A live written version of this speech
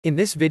In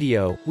this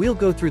video, we'll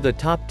go through the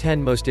top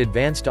 10 most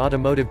advanced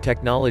automotive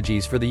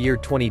technologies for the year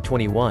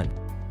 2021.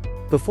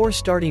 Before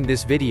starting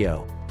this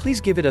video, please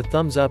give it a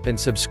thumbs up and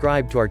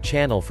subscribe to our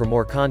channel for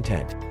more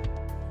content.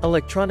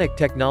 Electronic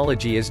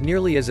technology is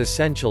nearly as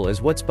essential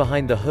as what's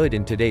behind the hood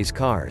in today's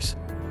cars.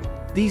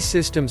 These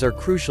systems are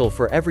crucial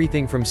for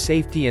everything from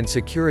safety and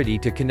security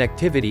to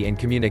connectivity and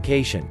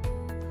communication.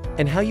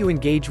 And how you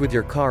engage with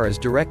your car is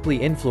directly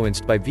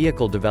influenced by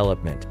vehicle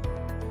development.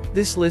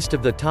 This list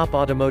of the top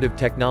automotive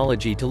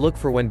technology to look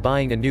for when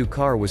buying a new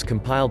car was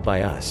compiled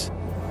by us.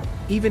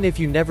 Even if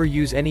you never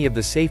use any of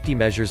the safety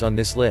measures on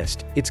this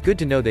list, it's good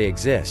to know they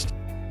exist.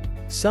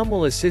 Some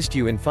will assist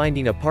you in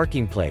finding a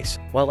parking place,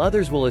 while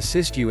others will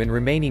assist you in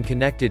remaining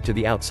connected to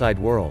the outside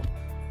world.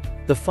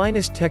 The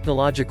finest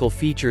technological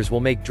features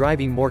will make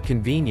driving more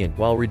convenient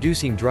while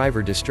reducing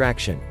driver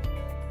distraction.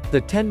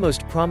 The 10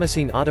 most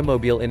promising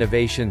automobile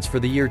innovations for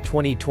the year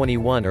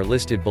 2021 are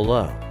listed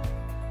below.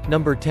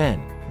 Number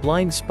 10.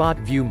 Blind Spot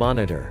View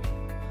Monitor.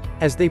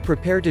 As they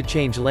prepare to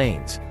change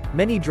lanes,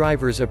 many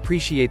drivers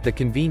appreciate the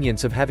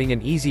convenience of having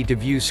an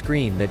easy-to-view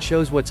screen that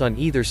shows what's on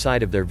either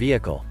side of their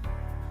vehicle.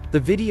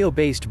 The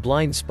video-based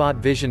blind spot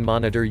vision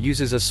monitor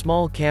uses a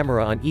small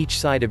camera on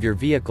each side of your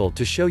vehicle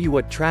to show you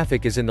what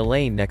traffic is in the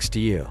lane next to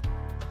you.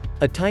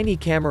 A tiny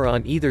camera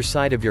on either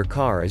side of your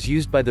car is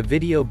used by the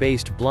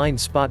video-based blind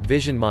spot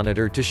vision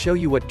monitor to show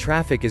you what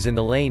traffic is in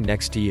the lane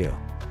next to you.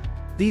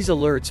 These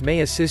alerts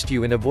may assist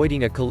you in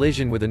avoiding a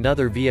collision with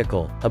another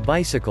vehicle, a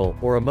bicycle,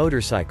 or a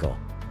motorcycle.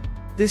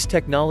 This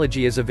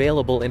technology is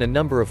available in a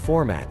number of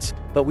formats,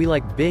 but we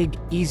like big,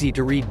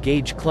 easy-to-read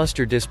gauge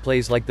cluster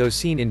displays like those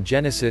seen in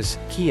Genesis,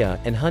 Kia,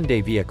 and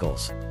Hyundai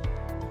vehicles.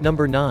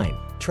 Number 9.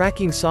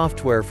 Tracking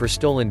software for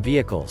stolen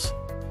vehicles.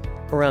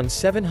 Around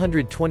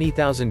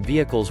 720,000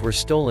 vehicles were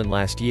stolen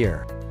last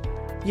year.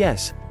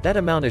 Yes, that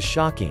amount is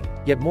shocking,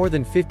 yet more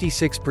than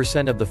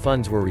 56% of the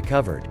funds were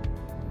recovered.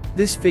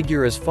 This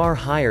figure is far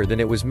higher than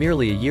it was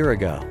merely a year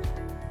ago.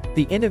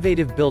 The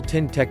innovative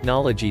built-in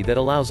technology that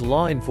allows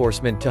law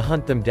enforcement to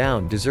hunt them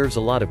down deserves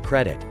a lot of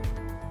credit.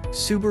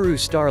 Subaru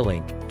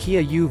Starlink,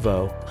 Kia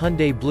Yuvo,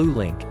 Hyundai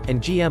BlueLink,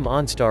 and GM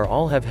OnStar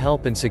all have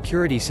help and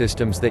security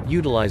systems that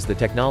utilize the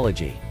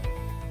technology.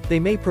 They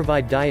may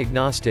provide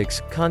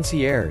diagnostics,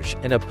 concierge,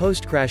 and a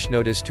post-crash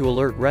notice to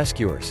alert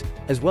rescuers,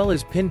 as well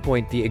as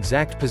pinpoint the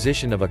exact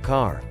position of a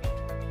car.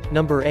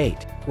 Number 8.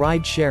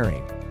 Ride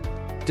sharing.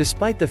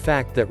 Despite the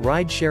fact that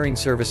ride-sharing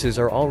services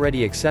are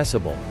already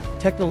accessible,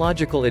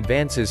 technological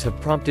advances have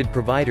prompted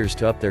providers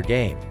to up their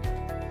game.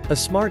 A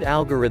smart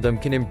algorithm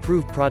can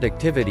improve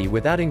productivity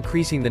without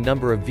increasing the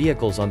number of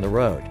vehicles on the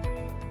road.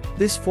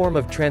 This form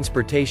of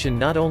transportation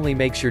not only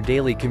makes your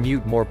daily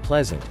commute more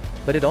pleasant,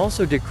 but it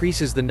also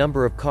decreases the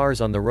number of cars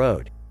on the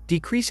road,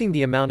 decreasing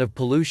the amount of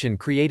pollution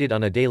created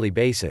on a daily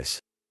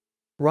basis.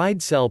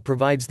 RideCell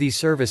provides these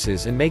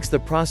services and makes the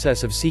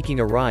process of seeking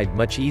a ride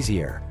much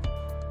easier.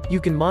 You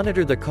can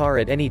monitor the car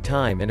at any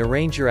time and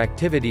arrange your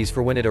activities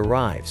for when it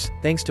arrives,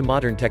 thanks to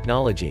modern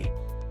technology.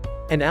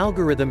 An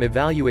algorithm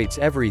evaluates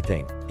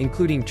everything,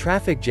 including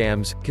traffic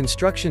jams,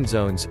 construction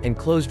zones, and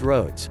closed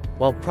roads,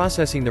 while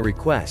processing the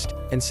request,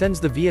 and sends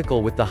the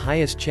vehicle with the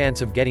highest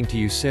chance of getting to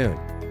you soon.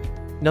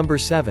 Number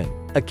 7.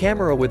 A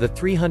camera with a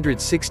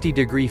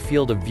 360-degree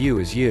field of view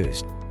is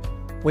used.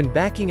 When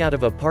backing out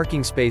of a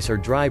parking space or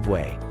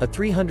driveway, a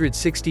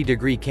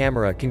 360-degree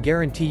camera can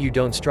guarantee you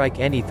don't strike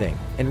anything,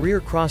 and rear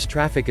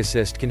cross-traffic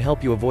assist can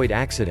help you avoid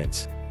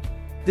accidents.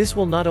 This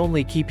will not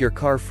only keep your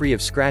car free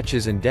of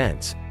scratches and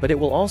dents, but it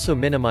will also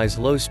minimize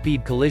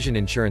low-speed collision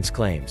insurance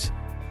claims.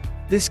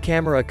 This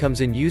camera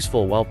comes in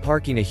useful while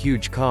parking a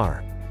huge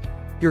car.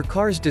 Your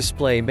car's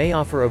display may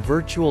offer a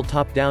virtual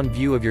top-down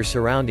view of your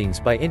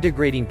surroundings by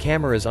integrating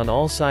cameras on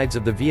all sides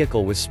of the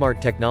vehicle with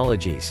smart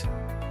technologies.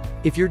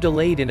 If you're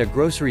delayed in a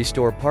grocery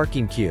store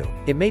parking queue,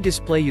 it may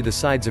display you the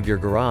sides of your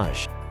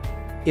garage.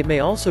 It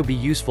may also be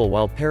useful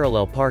while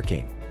parallel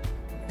parking.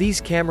 These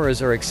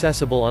cameras are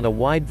accessible on a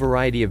wide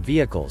variety of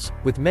vehicles,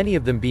 with many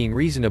of them being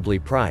reasonably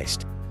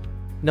priced.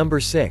 Number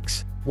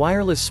 6.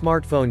 Wireless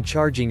smartphone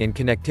charging and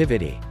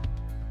connectivity.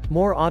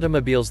 More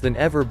automobiles than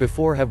ever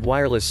before have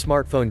wireless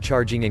smartphone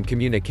charging and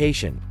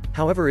communication,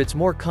 however it's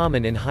more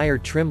common in higher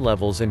trim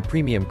levels and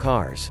premium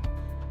cars.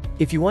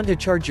 If you want to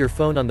charge your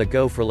phone on the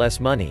go for less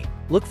money,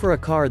 look for a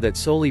car that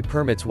solely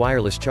permits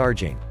wireless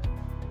charging.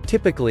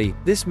 Typically,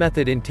 this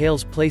method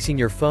entails placing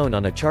your phone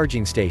on a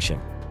charging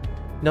station.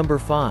 Number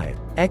 5.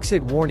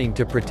 Exit warning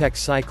to protect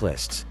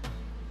cyclists.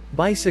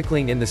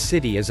 Bicycling in the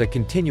city is a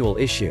continual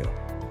issue.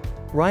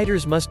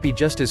 Riders must be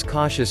just as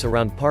cautious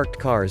around parked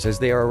cars as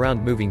they are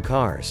around moving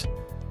cars.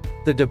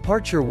 The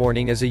departure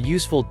warning is a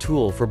useful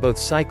tool for both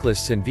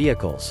cyclists and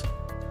vehicles.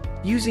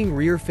 Using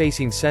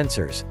rear-facing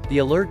sensors, the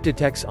alert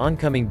detects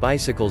oncoming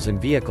bicycles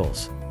and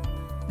vehicles.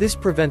 This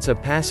prevents a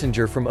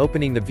passenger from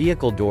opening the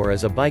vehicle door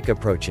as a bike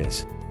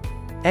approaches.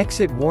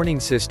 Exit warning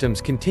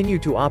systems continue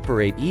to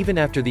operate even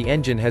after the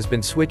engine has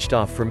been switched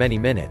off for many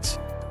minutes.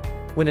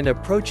 When an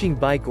approaching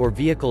bike or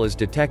vehicle is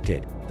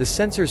detected, the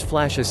sensors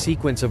flash a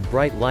sequence of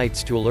bright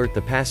lights to alert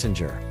the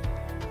passenger.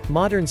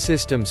 Modern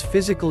systems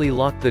physically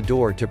lock the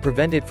door to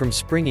prevent it from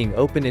springing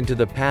open into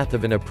the path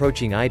of an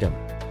approaching item.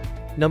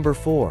 Number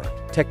 4.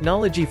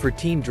 Technology for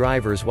teen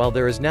drivers. While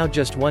there is now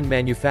just one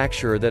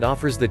manufacturer that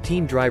offers the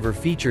teen driver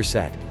feature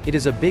set, it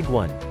is a big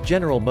one,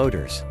 General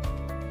Motors.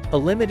 A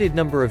limited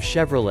number of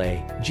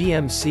Chevrolet,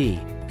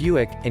 GMC,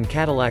 Buick, and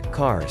Cadillac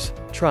cars,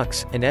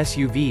 trucks, and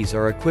SUVs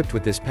are equipped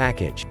with this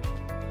package.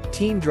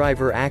 Teen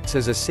Driver acts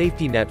as a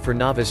safety net for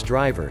novice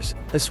drivers,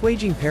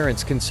 assuaging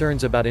parents'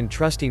 concerns about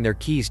entrusting their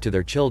keys to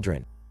their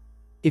children.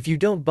 If you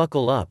don't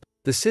buckle up,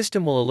 the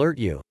system will alert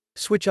you,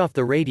 switch off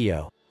the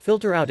radio,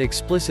 filter out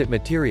explicit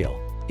material,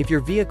 if your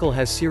vehicle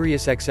has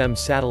Sirius XM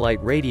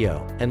satellite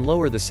radio, and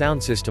lower the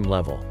sound system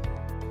level.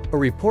 A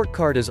report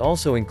card is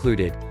also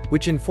included,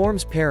 which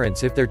informs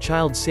parents if their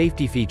child's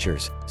safety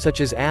features,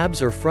 such as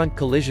ABS or front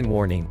collision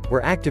warning,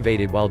 were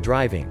activated while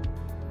driving.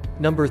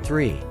 Number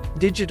 3.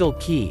 Digital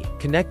key,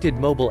 connected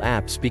mobile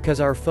apps. Because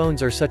our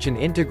phones are such an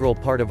integral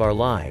part of our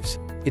lives,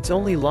 it's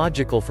only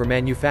logical for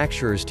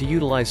manufacturers to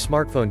utilize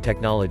smartphone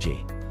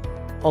technology.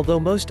 Although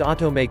most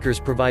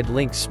automakers provide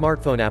linked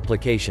smartphone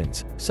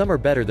applications, some are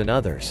better than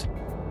others.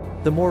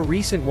 The more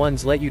recent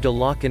ones let you to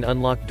lock and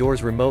unlock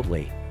doors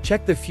remotely,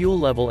 check the fuel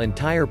level and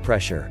tire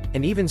pressure,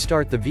 and even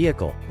start the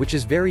vehicle, which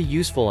is very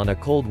useful on a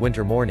cold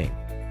winter morning.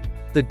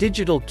 The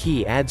digital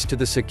key adds to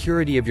the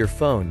security of your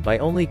phone by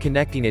only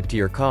connecting it to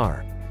your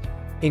car.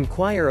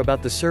 Inquire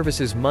about the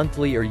service's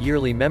monthly or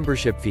yearly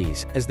membership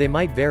fees, as they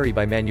might vary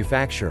by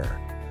manufacturer.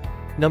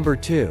 Number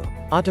 2.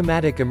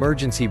 Automatic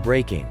emergency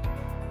braking.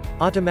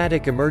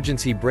 Automatic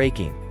emergency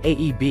braking,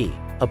 AEB,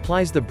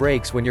 applies the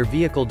brakes when your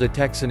vehicle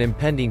detects an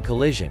impending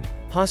collision,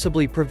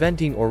 possibly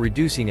preventing or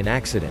reducing an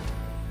accident.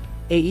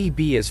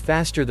 AEB is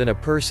faster than a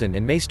person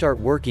and may start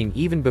working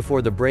even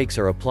before the brakes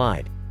are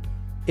applied.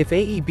 If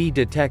AEB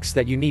detects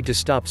that you need to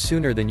stop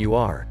sooner than you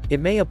are, it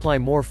may apply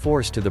more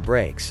force to the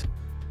brakes.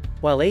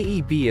 While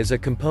AEB is a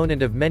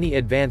component of many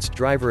advanced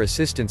driver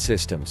assistance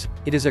systems,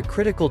 it is a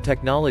critical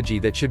technology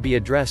that should be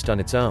addressed on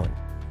its own.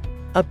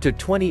 Up to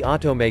 20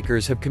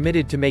 automakers have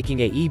committed to making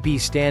AEB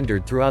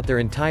standard throughout their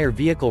entire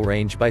vehicle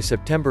range by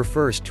September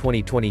 1,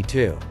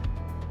 2022.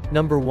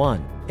 Number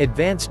 1.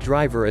 Advanced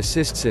driver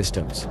assist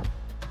systems.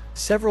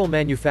 Several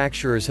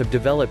manufacturers have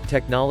developed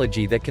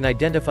technology that can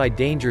identify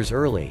dangers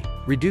early,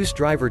 reduce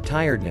driver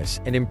tiredness,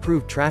 and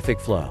improve traffic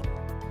flow.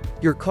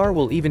 Your car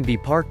will even be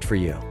parked for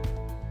you.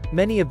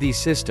 Many of these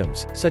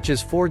systems, such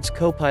as Ford's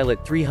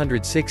Copilot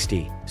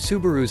 360,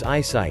 Subaru's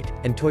EyeSight,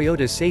 and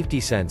Toyota's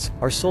SafetySense,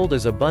 are sold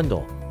as a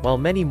bundle, while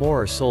many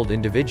more are sold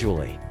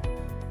individually.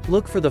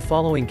 Look for the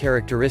following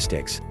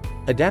characteristics.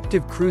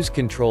 Adaptive cruise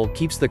control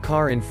keeps the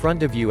car in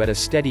front of you at a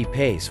steady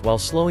pace while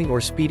slowing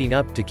or speeding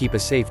up to keep a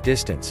safe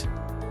distance.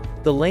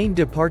 The lane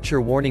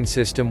departure warning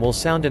system will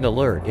sound an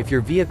alert if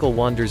your vehicle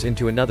wanders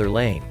into another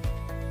lane.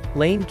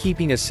 Lane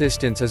keeping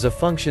assistance is a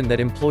function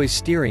that employs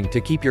steering to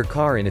keep your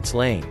car in its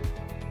lane.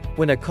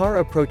 When a car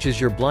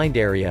approaches your blind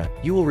area,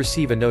 you will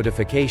receive a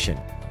notification.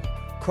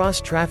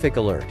 Cross traffic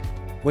alert.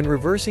 When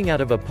reversing out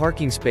of a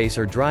parking space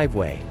or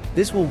driveway,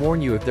 this will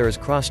warn you if there is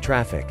cross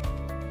traffic.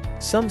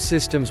 Some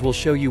systems will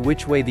show you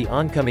which way the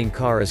oncoming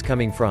car is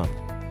coming from.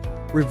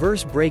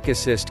 Reverse brake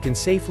assist can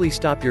safely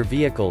stop your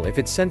vehicle if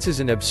it senses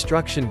an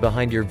obstruction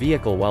behind your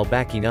vehicle while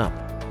backing up.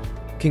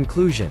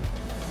 Conclusion.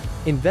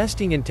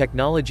 Investing in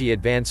technology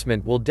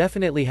advancement will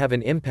definitely have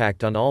an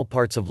impact on all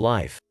parts of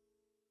life.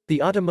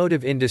 The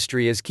automotive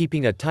industry is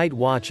keeping a tight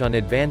watch on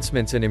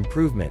advancements and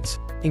improvements,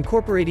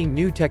 incorporating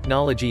new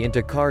technology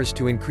into cars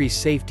to increase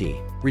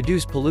safety,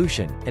 reduce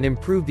pollution, and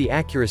improve the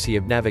accuracy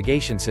of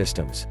navigation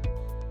systems.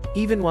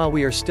 Even while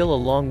we are still a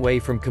long way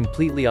from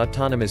completely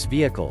autonomous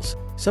vehicles,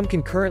 some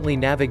can currently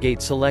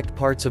navigate select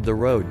parts of the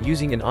road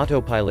using an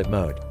autopilot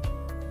mode.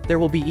 There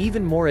will be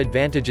even more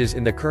advantages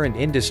in the current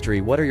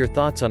industry. What are your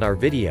thoughts on our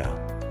video?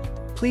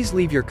 Please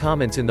leave your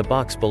comments in the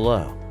box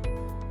below.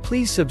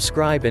 Please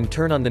subscribe and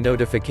turn on the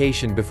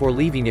notification before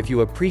leaving if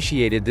you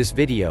appreciated this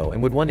video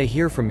and would want to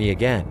hear from me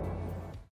again.